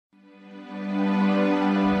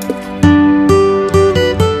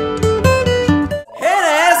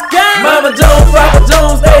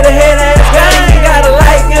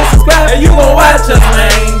and you gon' watch us,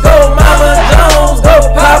 man. Go Mama Jones, go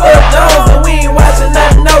Papa Jones, and we ain't watching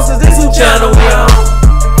nothing else, cause this who channel we on.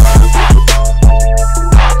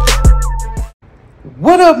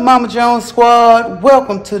 What up, Mama Jones squad?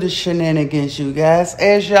 Welcome to the shenanigans, you guys.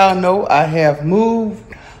 As y'all know, I have moved.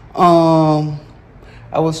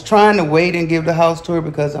 I was trying to wait and give the house tour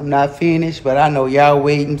because I'm not finished, but I know y'all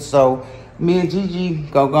waiting, so me and Gigi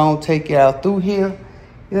gonna take y'all through here.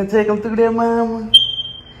 You gonna take them through there, Mama?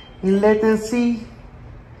 You let them see?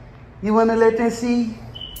 You wanna let them see?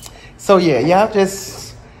 So yeah, y'all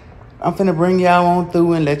just, I'm finna bring y'all on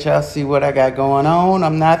through and let y'all see what I got going on.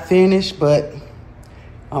 I'm not finished, but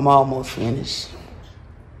I'm almost finished.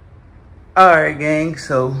 All right, gang,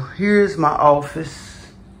 so here's my office.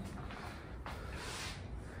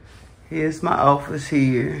 Here's my office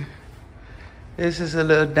here. This is a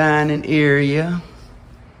little dining area.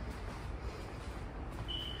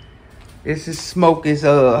 This is Smokey's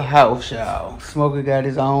house, y'all. Smokey got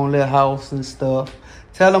his own little house and stuff.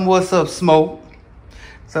 Tell him what's up, Smoke.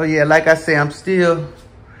 So yeah, like I said, I'm still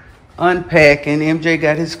unpacking. MJ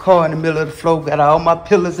got his car in the middle of the floor. Got all my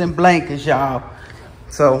pillows and blankets, y'all.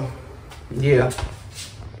 So yeah.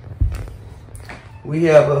 We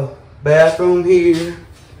have a bathroom here.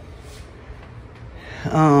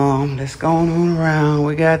 Let's go on around.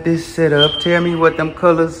 We got this set up. Tell me what them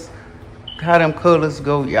colors, how them colors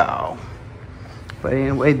go, y'all. But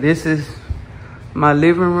anyway, this is my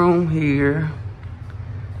living room here.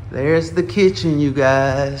 There's the kitchen, you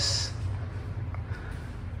guys.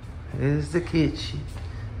 There's the kitchen.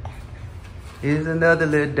 Here's another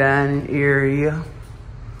little dining area.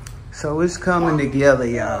 So it's coming together,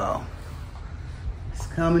 y'all. It's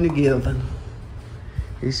coming together.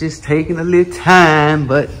 It's just taking a little time,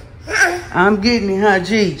 but I'm getting it, huh,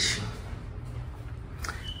 Geech?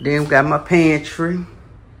 Then we got my pantry.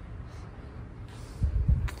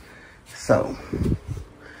 So,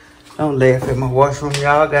 don't laugh at my washroom,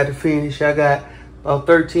 y'all. Got to finish. I got about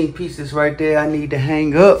 13 pieces right there I need to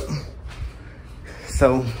hang up.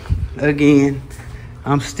 So, again,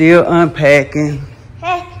 I'm still unpacking.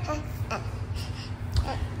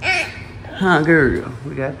 Huh, girl?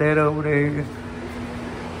 We got that over there.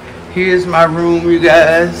 Here's my room, you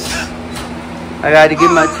guys. I got to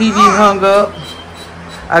get my TV hung up.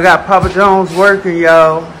 I got Papa Jones working,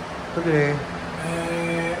 y'all. Look at that.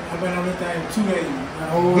 I've been on this thing 2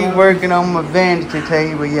 days. He working on my vanity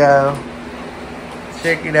table, y'all.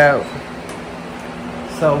 Check it out.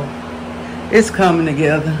 So, it's coming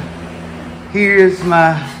together. Here's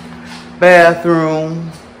my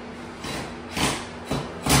bathroom.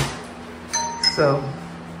 So,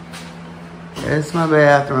 that's my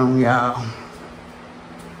bathroom, y'all.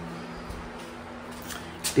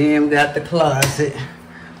 Then we got the closet.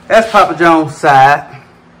 That's Papa Jones' side.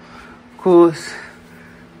 Of course,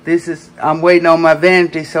 this is, I'm waiting on my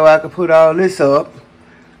vanity so I can put all this up.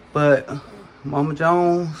 But Mama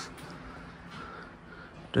Jones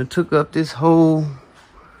done took up this whole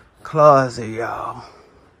closet, y'all.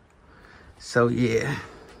 So yeah,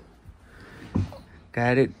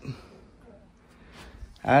 got it.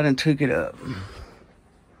 I done took it up.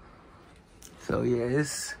 So yeah,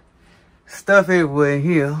 it's stuff everywhere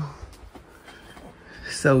here.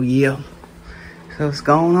 So yeah. So what's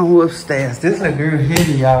going on upstairs? This little girl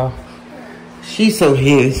heavy, y'all. She's so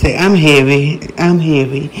heavy. Say, I'm heavy, I'm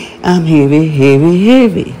heavy, I'm heavy, heavy,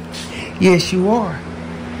 heavy. Yes, you are.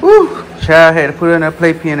 Woo! Child, had to put her in her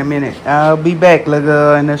playpen a minute. I'll be back, little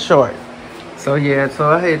girl, in a short. So yeah,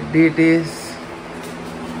 so I had did this.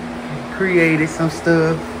 Created some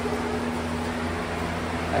stuff.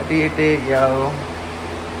 I did that, y'all.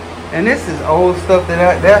 And this is old stuff that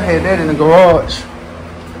I had that in the garage.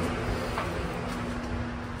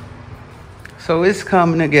 So it's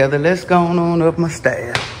coming together. Let's go on up my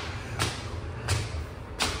staff.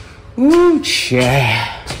 Ooh,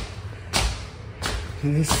 child.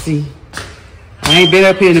 Let's see. I ain't been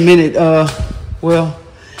up here in a minute. Well,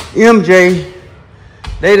 MJ,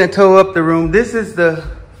 they done tore up the room. This is the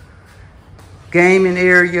gaming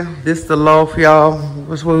area. This the loft, y'all.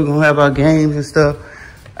 That's where we're gonna have our games and stuff.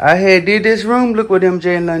 I had did this room. Look what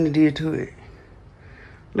MJ and London did to it.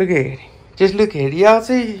 Look at it. Just look at it. Y'all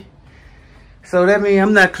see? So that means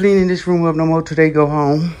I'm not cleaning this room up no more till they go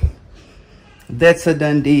home. That's a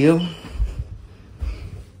done deal.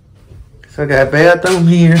 So I got a bathroom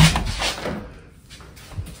here.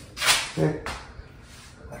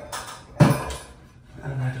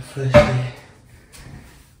 I'm about to flush that.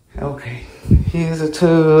 Okay. Here's a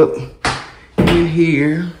tub in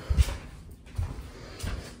here.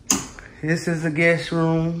 This is the guest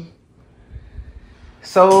room.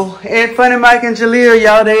 So, Ed, Funny Mike, and Jaleel,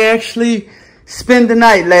 y'all, they actually spend the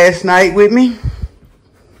night last night with me.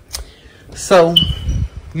 So,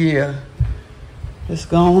 yeah. It's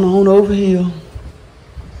going on over here.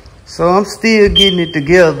 So I'm still getting it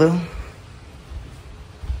together.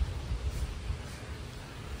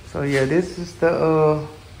 So yeah, this is the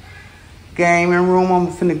gaming room. I'm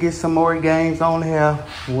finna get some more games. I only have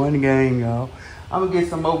one game, y'all. I'm gonna get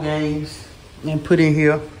some more games and put in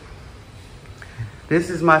here. This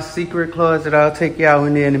is my secret closet. I'll take y'all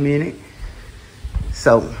in there in a minute.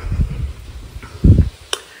 So,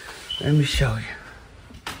 let me show you.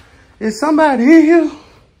 Is somebody in here?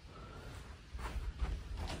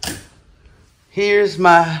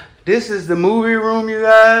 This is the movie room, you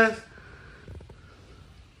guys.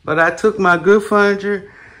 But I took my good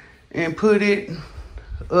furniture and put it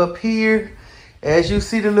up here. As you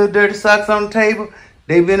see the little dirty socks on the table,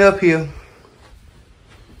 they've been up here.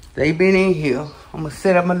 They've been in here. I'm gonna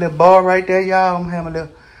set up my little bar right there, y'all. I'm gonna have my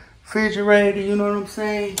little refrigerator, you know what I'm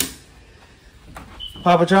saying?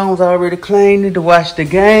 Papa Jones already cleaned it to watch the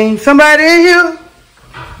game. Somebody in here?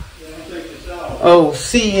 Oh,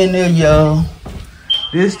 C in there, y'all.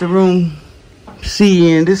 This the room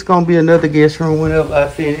C in. This gonna be another guest room whenever I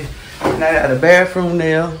finish. And I got a bathroom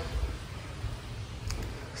there.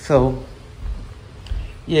 So,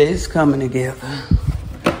 yeah, it's coming together.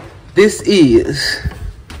 This is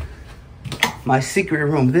my secret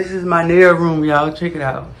room. This is my nail room, y'all. Check it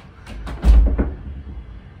out.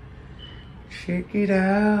 Check it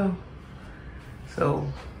out.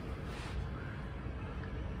 So,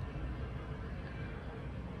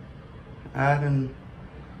 I done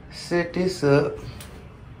set this up.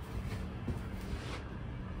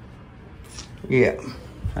 Yeah,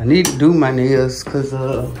 I need to do my nails because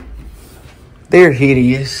they're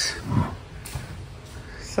hideous.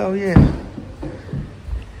 So yeah,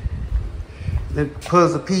 the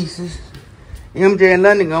puzzle pieces. MJ and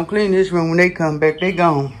London gonna clean this room when they come back. They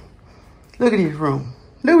gone. Look at this room.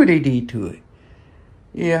 Look what they did to it.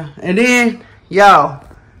 Yeah, and then y'all,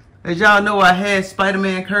 as y'all know, I had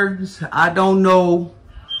Spider-Man curtains. I don't know.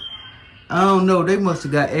 They must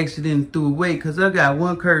have got accident and threw away because I got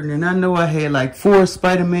one curtain and I know I had like 4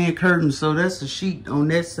 Spider-Man curtains. So that's a sheet on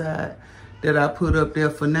that side that I put up there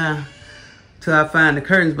for now till I find the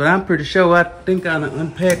curtains. But I'm pretty sure I think I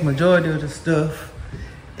unpacked majority of the stuff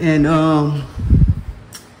and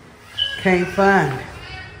can't find it.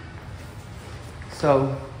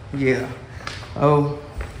 So yeah. Oh,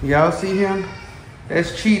 y'all see him?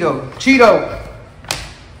 That's Cheeto.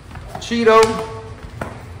 Cheeto.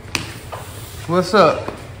 What's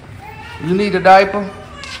up? You need a diaper?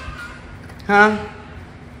 Huh?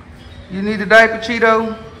 You need a diaper,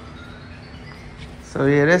 Cheeto? So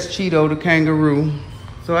yeah, that's Cheeto the kangaroo.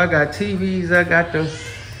 So I got TVs I got to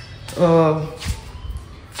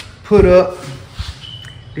put up.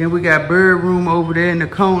 Then we got bird room over there in the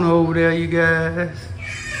corner over there, you guys.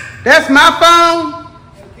 That's my phone?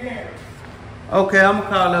 Okay, I'm gonna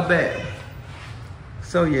call her back.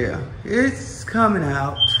 So yeah, it's coming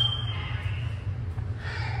out.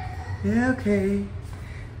 Yeah, okay.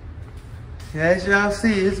 As y'all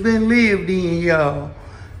see, it's been lived in, y'all.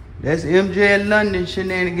 That's MJ and London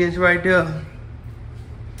shenanigans right there.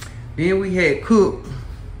 Then we had cook.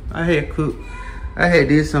 I had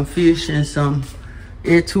did some fish and some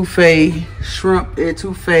etouffee, shrimp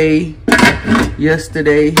etouffee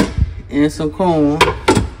yesterday and some corn.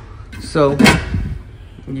 So,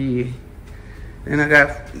 yeah. And I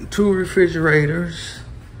got 2 refrigerators.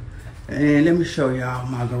 And let me show y'all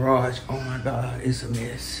my garage. Oh my God, it's a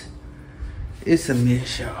mess. It's a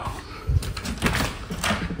mess, y'all.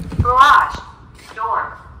 Garage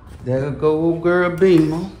door. There go old girl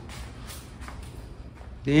Beamer.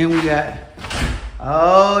 Then we got,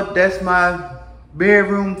 oh, that's my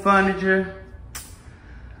bedroom furniture.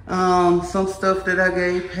 Some stuff that I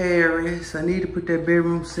gave Paris. I need to put that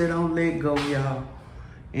bedroom set on Lego, y'all,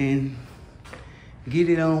 and get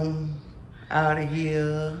it on out of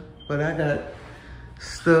here. But I got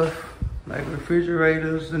stuff like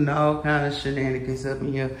refrigerators and all kind of shenanigans up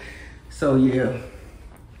in here. So yeah.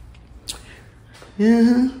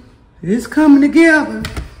 Yeah, it's coming together.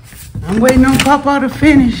 I'm waiting on Papa to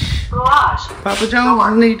finish. Garage. Papa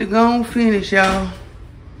Jones need to go and finish, y'all.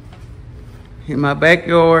 In my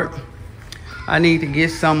backyard, I need to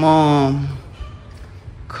get some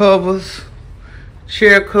covers,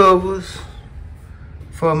 chair covers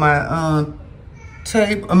for my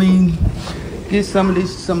tape. I mean, get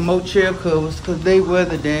some more chair covers because they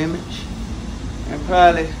weather damaged, and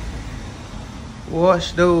probably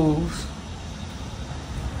wash those.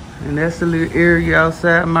 And that's a little area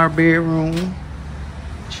outside my bedroom,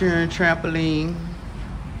 cheering trampoline.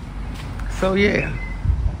 So yeah,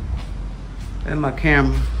 And my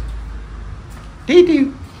camera.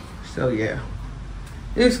 Dee-dee. So yeah.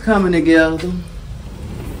 It's coming together.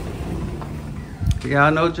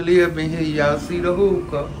 Y'all know Jalea been here. Y'all see the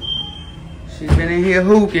hookah. She been in here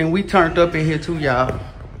hooking. We turned up in here too, y'all.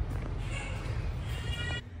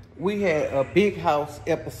 We had a big house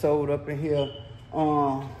episode up in here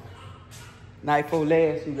night before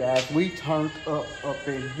last, you guys. We turned up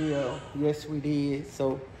in here. Yes, we did.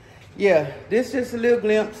 So yeah, this just a little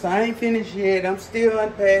glimpse. I ain't finished yet. I'm still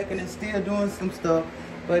unpacking and still doing some stuff.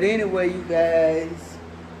 But anyway, you guys,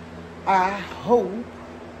 I hope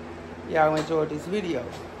y'all enjoyed this video.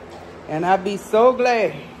 And I'd be so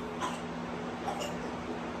glad.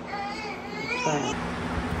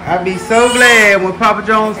 I'd be so glad when Papa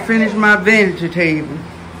Jones finished my vegetable.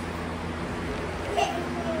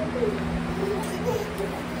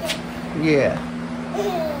 Yeah.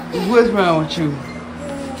 What's wrong with you?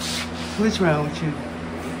 What's wrong with you?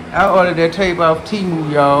 I ordered that table off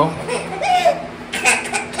Temu, y'all.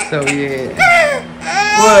 So yeah.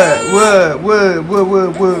 What?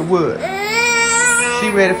 She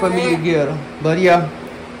ready for me to get her. But yeah,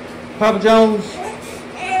 Papa Jones,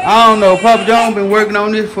 I don't know. Papa Jones been working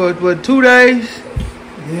on this for what, 2 days?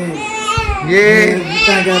 Yeah.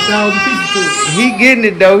 He getting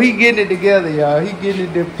it though. He getting it together, y'all. He getting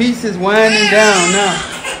it. The pieces winding down now.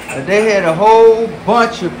 But they had a whole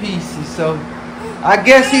bunch of pieces, so I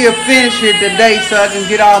guess he'll finish it today so I can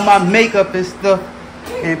get all my makeup and stuff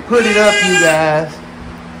and put it up, you guys.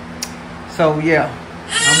 So yeah,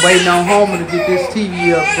 I'm waiting on Homer to get this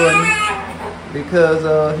TV up for me because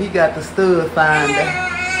he got the stud finder.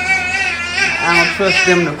 I don't trust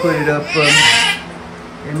them to put it up for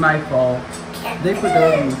me. It might fall. They put the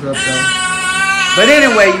other ones up though. But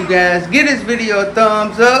anyway, you guys, give this video a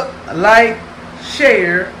thumbs up, like,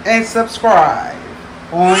 share, and subscribe.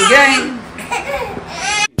 On game.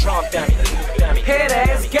 Head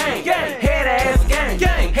ass gang, head ass gang,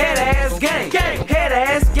 head ass gang, head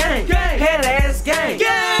ass gang, head ass gang.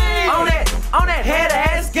 On that head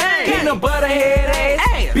ass gang. Peanut butter head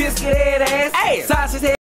ass, biscuit head ass, sausage head.